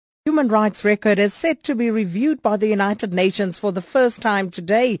Human rights record is set to be reviewed by the United Nations for the first time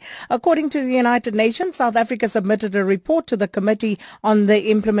today. According to the United Nations, South Africa submitted a report to the Committee on the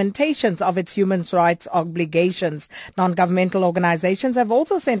implementations of its human rights obligations. Non-governmental organizations have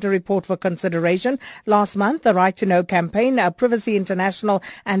also sent a report for consideration. Last month, the Right2Know Campaign, Privacy International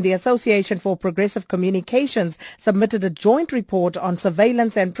and the Association for Progressive Communications submitted a joint report on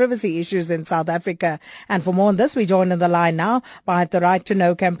surveillance and privacy issues in South Africa. And for more on this, we join on the line now by the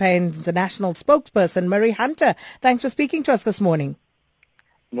Right2Know Campaign's international spokesperson, Marie Hunter. Thanks for speaking to us this morning.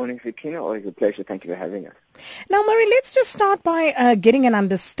 Morning, Sakina. Always a pleasure. Thank you for having us. Now, Marie, let's just start by getting an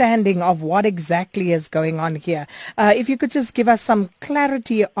understanding of what exactly is going on here. If you could just give us some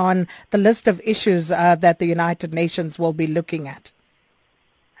clarity on the list of issues that the United Nations will be looking at.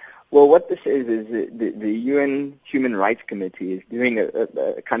 Well, what this is the UN Human Rights Committee is doing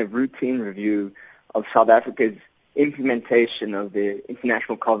a kind of routine review of South Africa's implementation of the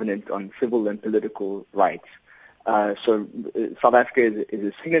International Covenant on Civil and Political Rights. So South Africa is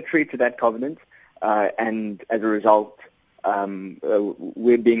a signatory to that covenant, and as a result,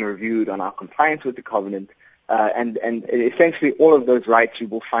 we're being reviewed on our compliance with the covenant, and essentially all of those rights you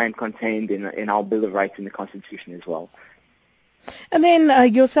will find contained in our Bill of Rights in the Constitution as well. And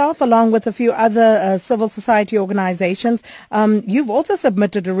then yourself, along with a few other civil society organizations, you've also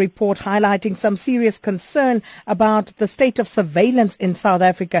submitted a report highlighting some serious concern about the state of surveillance in South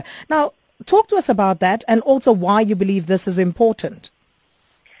Africa. Now, talk to us about that and also why you believe this is important.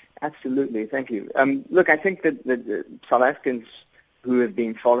 Absolutely. Thank you. Look, I think that South Africans who have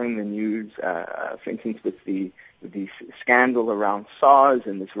been following the news, for instance, with the scandal around SARS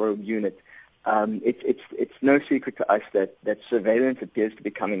and this rogue unit, it's no secret to us that surveillance appears to be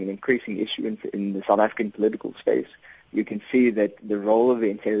becoming an increasing issue in the South African political space. You can see that the role of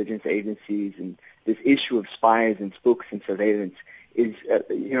the intelligence agencies and this issue of spies and spooks and surveillance is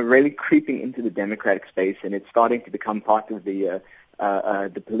really creeping into the democratic space, and it's starting to become part of the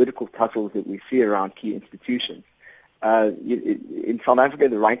political tussles that we see around key institutions. In South Africa,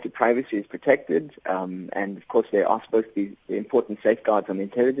 the right to privacy is protected, and of course there are supposed to be important safeguards on the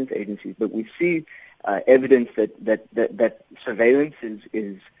intelligence agencies, but we see evidence that surveillance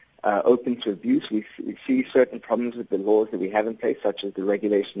is open to abuse. We see certain problems with the laws that we have in place, such as the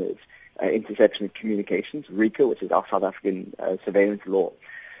regulation of interception of communications, RICA, which is our South African surveillance law.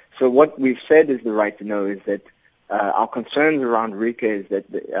 So what we've said as the Right to Know is that our concerns around RICA is that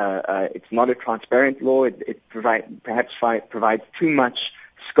it's not a transparent law. It provides too much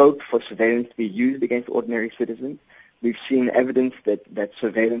scope for surveillance to be used against ordinary citizens. We've seen evidence that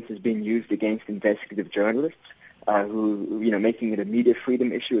surveillance is being used against investigative journalists, making it a media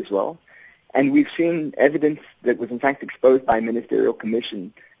freedom issue as well. And we've seen evidence that was in fact exposed by a ministerial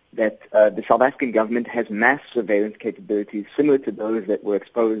commission that the South African government has mass surveillance capabilities similar to those that were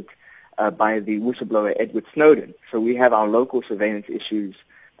exposed by the whistleblower Edward Snowden. So we have our local surveillance issues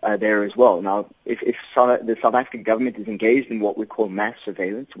there as well. Now, if the South African government is engaged in what we call mass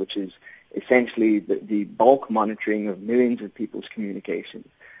surveillance, which is essentially the bulk monitoring of millions of people's communications,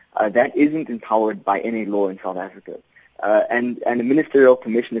 that isn't empowered by any law in South Africa. And the ministerial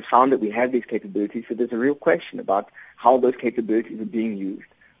commission has found that we have these capabilities, so there's a real question about how those capabilities are being used,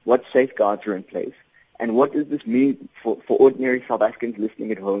 what safeguards are in place, and what does this mean for ordinary South Africans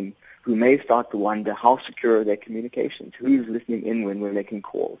listening at home who may start to wonder how secure are their communications, who's listening in when we're making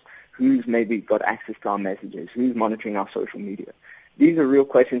calls, who's maybe got access to our messages, who's monitoring our social media. These are real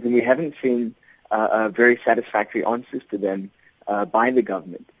questions, and we haven't seen very satisfactory answers to them by the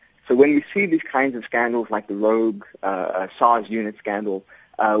government. So when we see these kinds of scandals like the rogue SARS unit scandal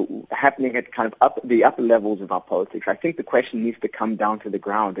happening at kind of the upper levels of our politics, I think the question needs to come down to the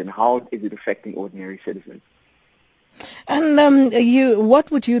ground, and how is it affecting ordinary citizens? And what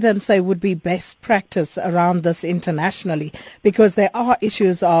would you then say would be best practice around this internationally? Because there are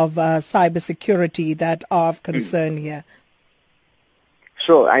issues of cybersecurity that are of concern here.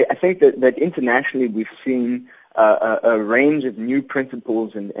 Sure. I think that internationally we've seen a range of new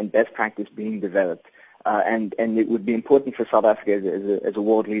principles and best practice being developed. And it would be important for South Africa as a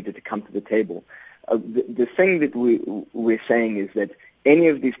world leader to come to the table. The thing that we're saying is that any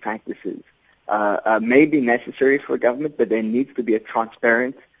of these practices may be necessary for a government, but there needs to be a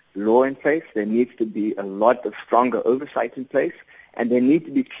transparent law in place. There needs to be a lot of stronger oversight in place, and there need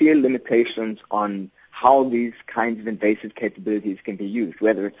to be clear limitations on how these kinds of invasive capabilities can be used,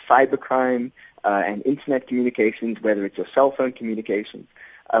 whether it's cybercrime and internet communications, whether it's your cell phone communications.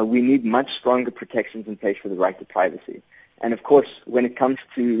 We need much stronger protections in place for the right to privacy. And of course, when it comes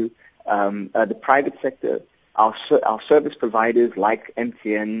to the private sector, our service providers like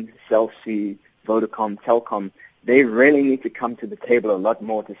MTN, Cell C, Vodacom, Telkom they really need to come to the table a lot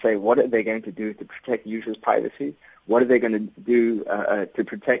more to say what are they going to do to protect users' privacy, what are they going to do to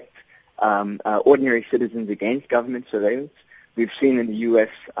protect ordinary citizens against government surveillance. We've seen in the U.S.,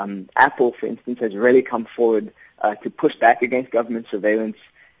 Apple, for instance, has really come forward to push back against government surveillance,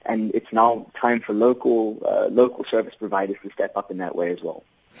 and it's now time for local service providers to step up in that way as well.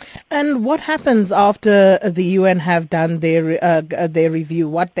 And what happens after the UN have done their review?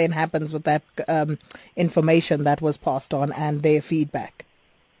 What then happens with that information that was passed on and their feedback?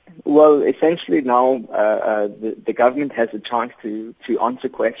 Well, essentially now the government has a chance to answer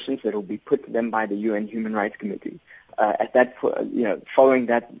questions that will be put to them by the UN Human Rights Committee. At that, following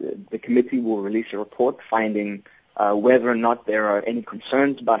that, the committee will release a report finding whether or not there are any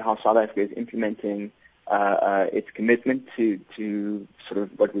concerns about how South Africa is implementing its commitment to sort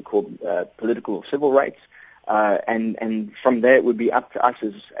of what we call political or civil rights, and from there it would be up to us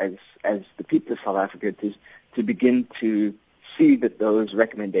as the people of South Africa to begin to see that those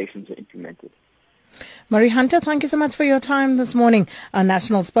recommendations are implemented. Marie Hunter, thank you so much for your time this morning, our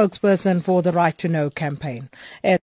national spokesperson for the Right2Know campaign.